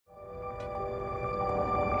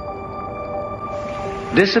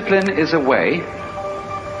Discipline is a way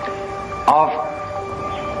of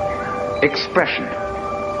expression.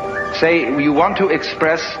 Say you want to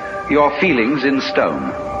express your feelings in stone.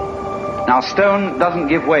 Now, stone doesn't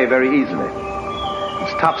give way very easily.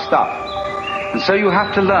 It's tough stuff. And so you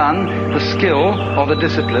have to learn the skill or the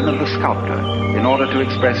discipline of the sculptor in order to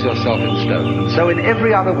express yourself in stone. And so in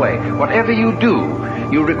every other way, whatever you do,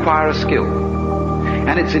 you require a skill.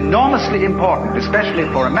 And it's enormously important, especially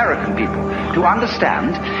for American people, to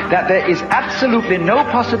understand that there is absolutely no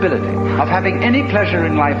possibility of having any pleasure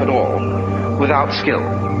in life at all without skill.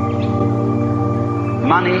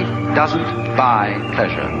 Money doesn't buy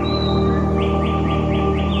pleasure.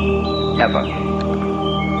 Ever.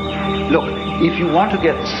 Look, if you want to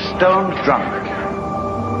get stone drunk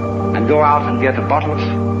and go out and get a bottle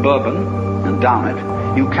of bourbon and down it,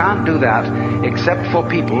 you can't do that except for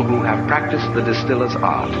people who have practiced the distiller's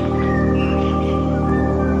art.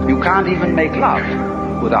 You can't even make love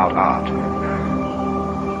without art.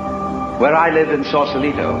 Where I live in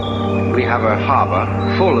Sausalito, we have a harbor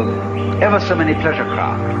full of ever so many pleasure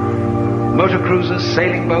craft. Motor cruisers,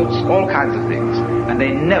 sailing boats, all kinds of things, and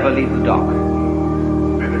they never leave the dock.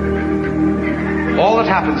 All that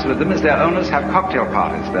happens with them is their owners have cocktail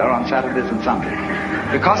parties there on Saturdays and Sundays.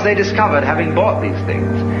 Because they discovered, having bought these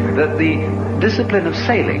things, that the discipline of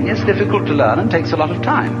sailing is difficult to learn and takes a lot of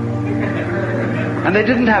time. And they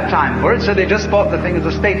didn't have time for it, so they just bought the thing as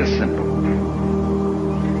a status symbol.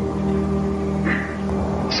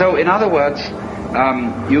 So, in other words,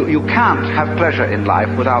 you can't have pleasure in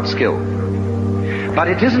life without skill. But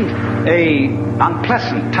it isn't an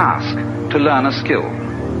unpleasant task to learn a skill.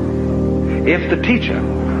 If the teacher,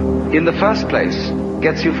 in the first place,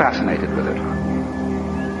 gets you fascinated with it.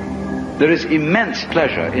 There is immense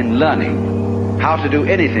pleasure in learning how to do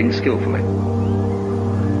anything skillfully.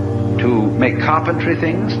 To make carpentry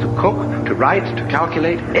things, to cook, to write, to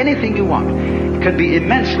calculate, anything you want. It can be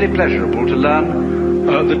immensely pleasurable to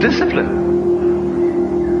learn the discipline.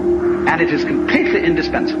 And it is completely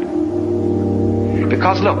indispensable.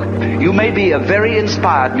 Because look, you may be a very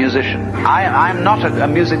inspired musician. I'm not a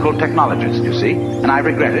musical technologist, you see, and I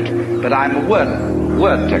regret it, but I'm a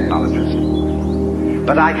word technologist.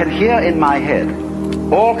 But I can hear in my head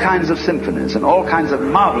all kinds of symphonies and all kinds of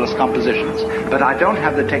marvelous compositions, but I don't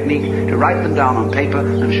have the technique to write them down on paper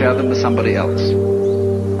and share them with somebody else.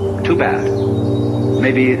 Too bad.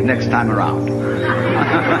 Maybe next time around.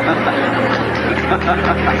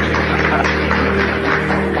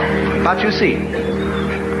 But you see,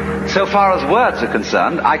 so far as words are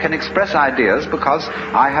concerned, I can express ideas because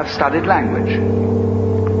I have studied language.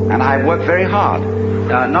 And I have worked very hard.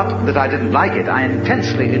 Not that I didn't like it, I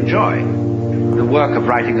intensely enjoy the work of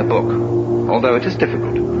writing a book, although it is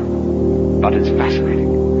difficult. But it's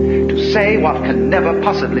fascinating to say what can never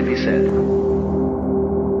possibly be said.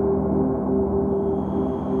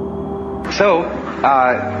 So,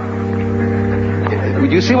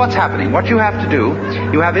 you see what's happening. What you have to do,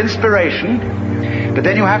 you have inspiration, but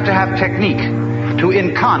then you have to have technique to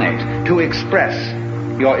incarnate, to express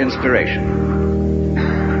your inspiration.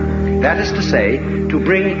 That is to say, to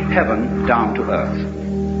bring heaven down to earth,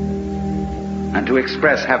 and to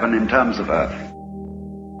express heaven in terms of earth.